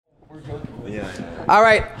All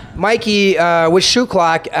right, Mikey with Shoe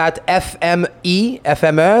Clock at FME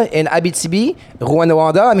in Abitibi,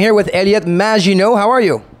 Rouyn-Noranda. I'm here with Elliot Maginot. How are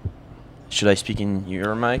you? Should I speak in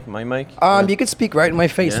your mic, my mic? You could speak right in my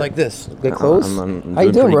face like this. Get close. I'm How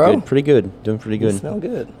you doing, bro? Good, pretty good. Doing pretty good. You smell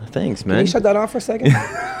good. Thanks, Can man. you shut that off for a second?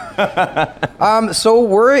 So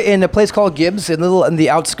we're in a place called Gibbs, in the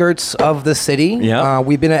outskirts of the city. Yeah.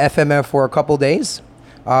 We've been at FMF for a couple days.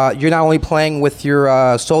 You're not only playing with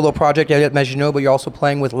your solo project, Elliot Maginot, but you're also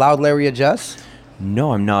playing with Loud Larry Adjust.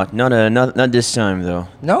 No, I'm not. Not this time though.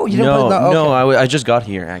 No, you don't play. Okay. No. I just got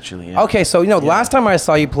here actually. Yeah. Okay, so last time I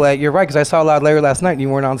saw you play, you're right, because I saw Loud Larry last night and you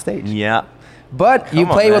weren't on stage. Yeah. But you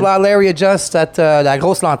Come on, played with man. Loud Larry Adjust at La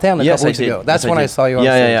Grosse Lanterne a Yes, couple I weeks did. ago. That's Yes, I when I did. saw you on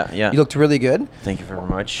stage. Yeah. You looked really good. Thank you very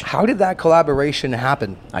much. How did that collaboration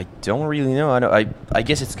happen? I don't really know. I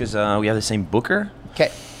guess it's because we have the same booker.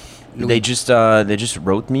 Okay. They just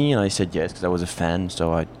wrote me and I said yes because I was a fan.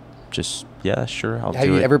 So I just sure I'll Have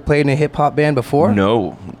do you it. ever played in a hip hop band before?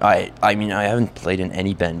 No, I mean I haven't played in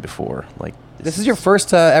any band before. Like This is your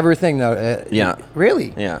first ever thing, though. Yeah.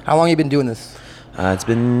 Really? Yeah. How long have you been doing this? It's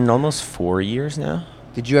been almost 4 years now.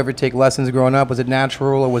 Did you ever take lessons growing up? Was it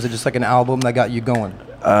natural, or was it just like an album that got you going?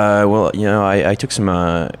 Well, I took some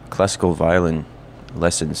classical violin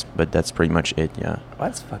lessons, but that's pretty much it. Yeah.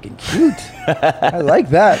 That's fucking cute. I like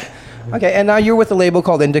that. Okay, and now you're with a label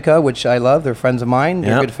called Indica, which I love. They're friends of mine.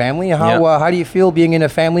 They're a Yeah. good family. How do you feel being in a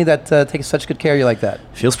family that takes such good care of you like that?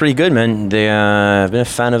 Feels pretty good, man. I've been a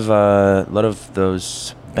fan of a lot of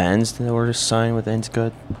those bands that were signed with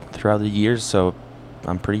Indica throughout the years, so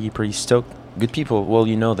I'm pretty stoked. Good people. Well,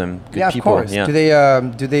 you know them. Good Yeah, people. of course. Yeah.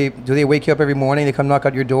 Do they wake you up every morning? They come knock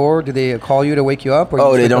at your door? Do they call you to wake you up? Or you Oh,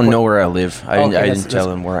 just they wake up don't when- know where I live. I Okay, didn't that's tell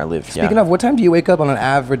them where I live. Speaking of, what time do you wake up on an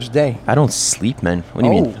average day? I don't sleep, man. What do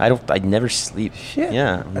you mean? Oh. I never sleep. Shit.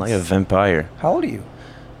 Yeah, I'm like a That's- vampire. How old are you?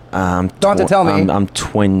 Don't have to tell me. I'm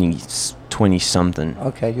 20 something.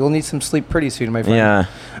 Okay, you'll need some sleep pretty soon, my friend. Yeah.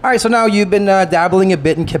 All right, so now you've been dabbling a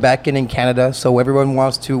bit in Quebec and in Canada, so everyone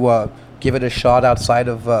wants to give it a shot outside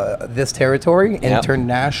of this territory,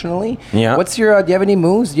 internationally. Yeah. What's your? Do you have any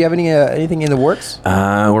moves? Do you have anything in the works?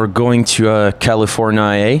 We're going to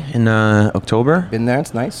California in October. Been there.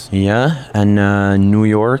 It's nice. Yeah, and New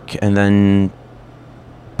York, and then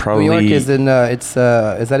probably New York is in. Is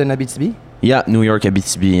that in Abitibi? Yeah, New York,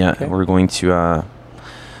 Abitibi. Yeah, Okay. we're going to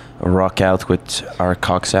rock out with our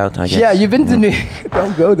cocks out. I guess. Yeah, you've been to New.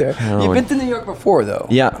 Don't go there. No, You've been to New York before, though.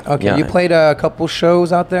 Yeah. Okay. yeah. You played a couple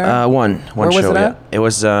shows out there. One Where was show. it yeah. at? It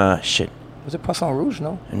was shit. Was it Poisson Rouge?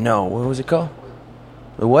 No. No, what was it called?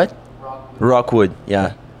 The what? Rockwood.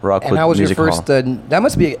 Yeah, Rockwood And how was your Music first? Hall. That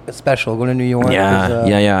must be special going to New York. Yeah, 'cause,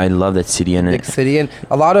 yeah. I love that city and Big city, and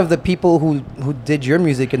a lot of the people who did your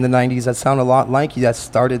music in the 90s that sound a lot like you, that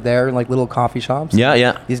started there in like little coffee shops.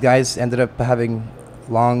 Yeah. These guys ended up having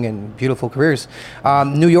long and beautiful careers.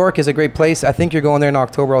 New York is a great place. I think you're going there in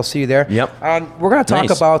October. I'll see you there. Yep. We're going to talk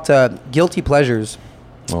Nice. about guilty pleasures.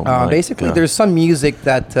 Oh my Basically, God. there's some music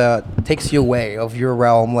that takes you away of your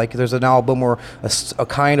realm. Like there's an album or a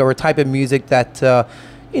kind or a type of music that,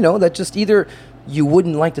 that just either you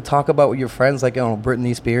wouldn't like to talk about with your friends, like,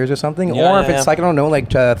 Britney Spears or something, Yeah, or if yeah, it's yeah. like, I don't know,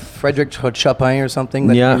 like Frederick Chopin or something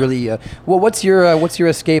that Yeah. you really, what's your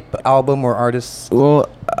escape album or artist? Well,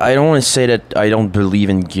 I don't want to say that I don't believe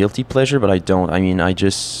in guilty pleasure, but I don't. I mean,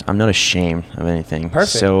 I'm not ashamed of anything.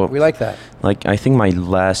 Perfect. So, We like that. like, I think my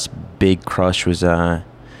last big crush was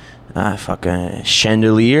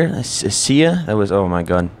Chandelier, Sia. That was, oh my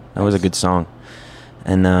God, that was a good song.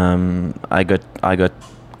 And I got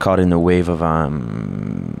caught in the wave of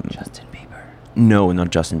Justin Bieber. No, not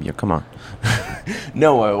Justin Bieber. Come on.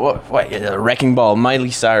 No, what? Wrecking Ball, Miley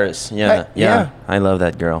Cyrus. Yeah, Hey, yeah. I love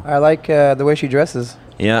that girl. I like the way she dresses.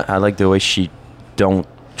 Yeah, I like the way she don't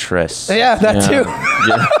dress. Yeah, that too.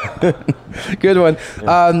 Yeah. Good one.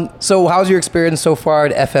 So how's your experience so far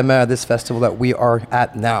at FMA, this festival that we are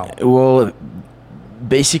at now? Well,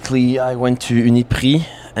 basically, I went to Uniprix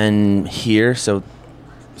and here, so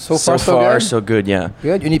So far, so good. Yeah.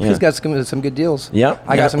 Good. Uniprix's Yeah. got some good deals. Yeah.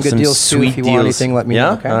 I got some good deals too. If you want anything, let me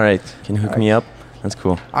know. Okay. All right. Can you hook me up? That's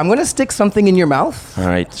cool. I'm gonna stick something in your mouth. All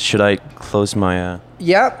right. Should I close my?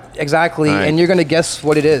 Yeah, exactly. All right. And you're gonna guess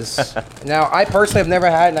what it is. Now, I personally have never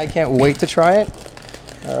had, it, and I can't wait to try it.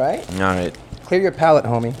 All right. All right. Clear your palate,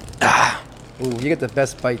 homie. Ooh, you get the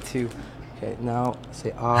best bite too. Okay. Now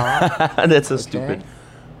say ah. That's so Okay. stupid.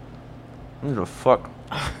 What the fuck?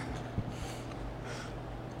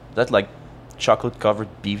 That like chocolate covered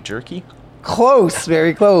beef jerky? Close.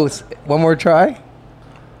 Very close. One more try.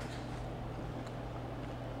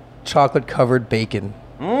 Chocolate covered bacon.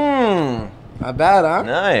 Mmm. Not bad, huh?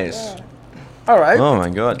 Nice. All right. Oh my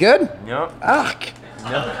god. Good? Yeah. Ah,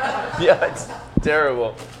 Yeah, it's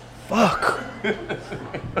terrible. fuck.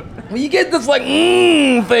 Well, you get this like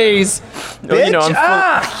face. No, you know,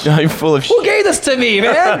 Bitch. I'm full of Who shit. gave this to me,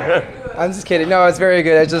 man? I'm just kidding. No, it's very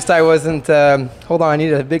good. I wasn't. Hold on, I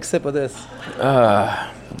need a big sip of this.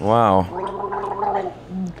 Wow.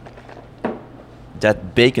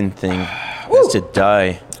 That bacon thing has to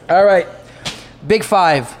die. All right. Big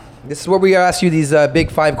five. This is where we ask you these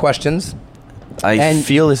big five questions. I And-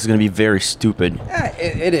 feel this is gonna be very stupid. Yeah,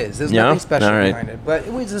 it is. There's Yeah? nothing special All right. behind it. But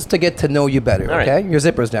it was just to get to know you better, All right. okay? Your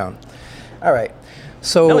zipper's down. All right.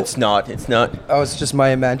 So No, it's not. It's not. oh, it's just my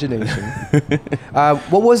imagination.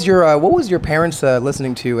 What was your parents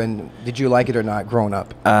listening to, and did you like it or not growing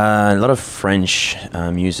up? A lot of French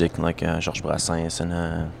music, like Georges Brassens and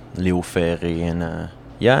Léo Ferré, and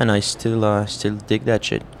yeah, and I still dig that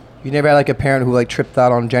shit. You never had like a parent who like tripped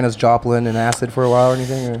out on Janis Joplin and acid for a while or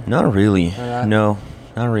anything? Or? Not really. not? No,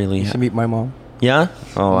 not really. You should meet my mom. Yeah?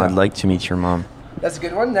 Oh, No. I'd like to meet your mom. That's a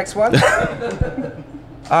good one. Next one.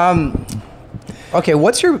 Okay,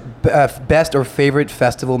 what's your best or favorite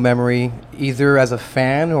festival memory, either as a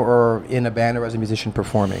fan or in a band or as a musician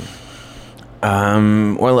performing?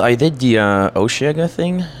 Well, I did the Osheaga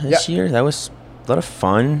thing this Yeah. year. That was a lot of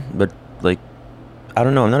fun, but like, I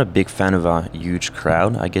don't know. I'm not a big fan of a huge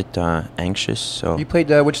crowd. I get anxious. So. You played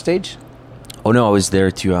which stage? Oh no, I was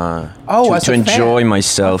there to as to a fan. enjoy I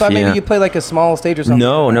myself. thought Yeah. maybe you played like a small stage or something.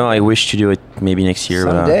 No. I wish to do it maybe next year.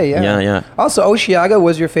 but, Someday, yeah. Yeah. Also, Osheaga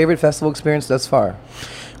was your favorite festival experience thus far?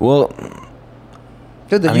 Well,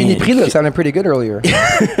 Good, the I mean, Uniprix sounded pretty good earlier.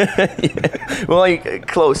 well, like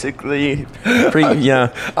close, pretty, yeah.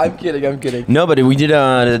 I'm kidding. No, but we did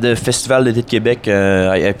the Festival de Québec.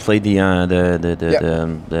 I played the I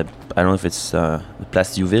don't know if it's the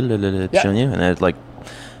Place Diouville, le Pigeonnier, and I had like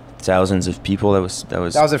thousands of people. That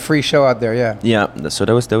was a free show out there, yeah. yeah. So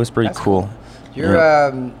that was pretty That's cool. Your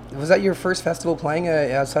Yeah. was that your first festival playing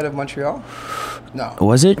outside of Montreal? No.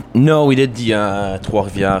 Was it? No, we did the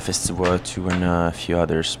Trois-Rivières Festival too, and a few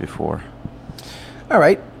others before. All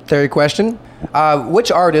right. Third question: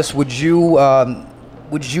 which artist would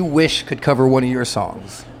you wish could cover one of your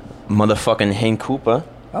songs? Motherfucking Hank Cooper.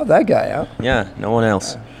 Oh, that guy, huh? Yeah, no one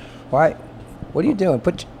else. Why? What are you doing?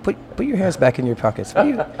 Put your hands back in your pockets. What are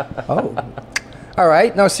you? Oh. All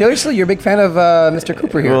right. No, seriously, you're a big fan of Mr.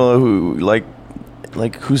 Cooper here. Well,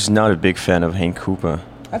 who's not a big fan of Hank Cooper?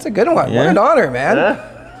 That's a good one. Yeah. What an honor, man.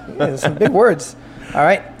 Yeah, some big words. All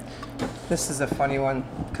right. This is a funny one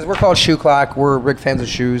because we're called Shoe Clock. We're big fans of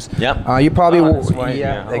shoes. Yep. You probably Oh, that's why,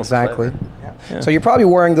 yeah, yeah. Oh, exactly. clever. Yeah. So you're probably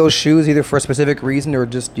wearing those shoes either for a specific reason or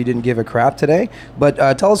just you didn't give a crap today. But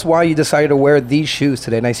tell us why you decided to wear these shoes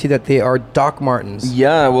today. And I see that they are Doc Martens.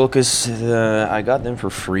 Yeah, well, because I got them for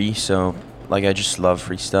free, so like I just love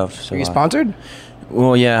free stuff. So Are you sponsored?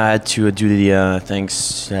 well, yeah, I had to do the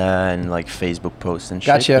thanks and like Facebook posts and shit.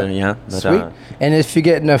 Gotcha. But, yeah, but, Sweet. And if you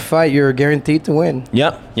get in a fight, you're guaranteed to win.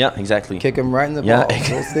 yeah, exactly. Kick them right in the Yeah, balls.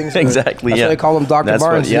 Those things are- exactly, That's yeah. why they call them Dr. That's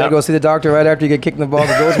Barnes. what- You gotta yeah. go see the doctor right after you get kicked in the balls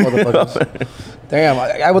with those motherfuckers. Damn,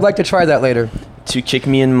 I would like to try that later. To kick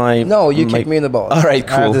me in my No, you my- kick me in the balls. All right,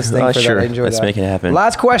 I have cool. this thing for that. Sure, I enjoy let's that. make it happen.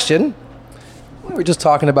 Last question. We were just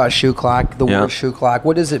talking about shoe clock, the Yeah. word shoe clock.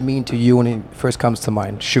 What does it mean to you when it first comes to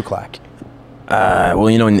mind? Shoe clock. Well,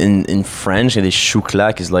 you know, in French, the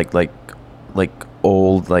chouclac is like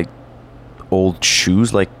old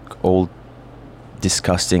shoes, like old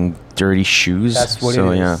disgusting dirty shoes. That's what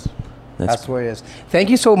so, it is. Yeah, That's what it is. Thank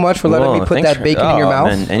you so much for letting me Well, put thanks that for- bacon in your oh, mouth.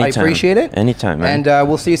 man, I anytime. appreciate it. Anytime, man. And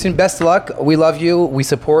we'll see you soon. Best of luck. We love you. We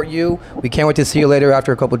support you. We can't wait to see you later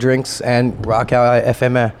after a couple drinks and rock out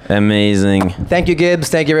FMA. Amazing. Thank you, Gibbs.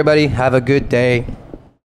 Thank you, everybody. Have a good day.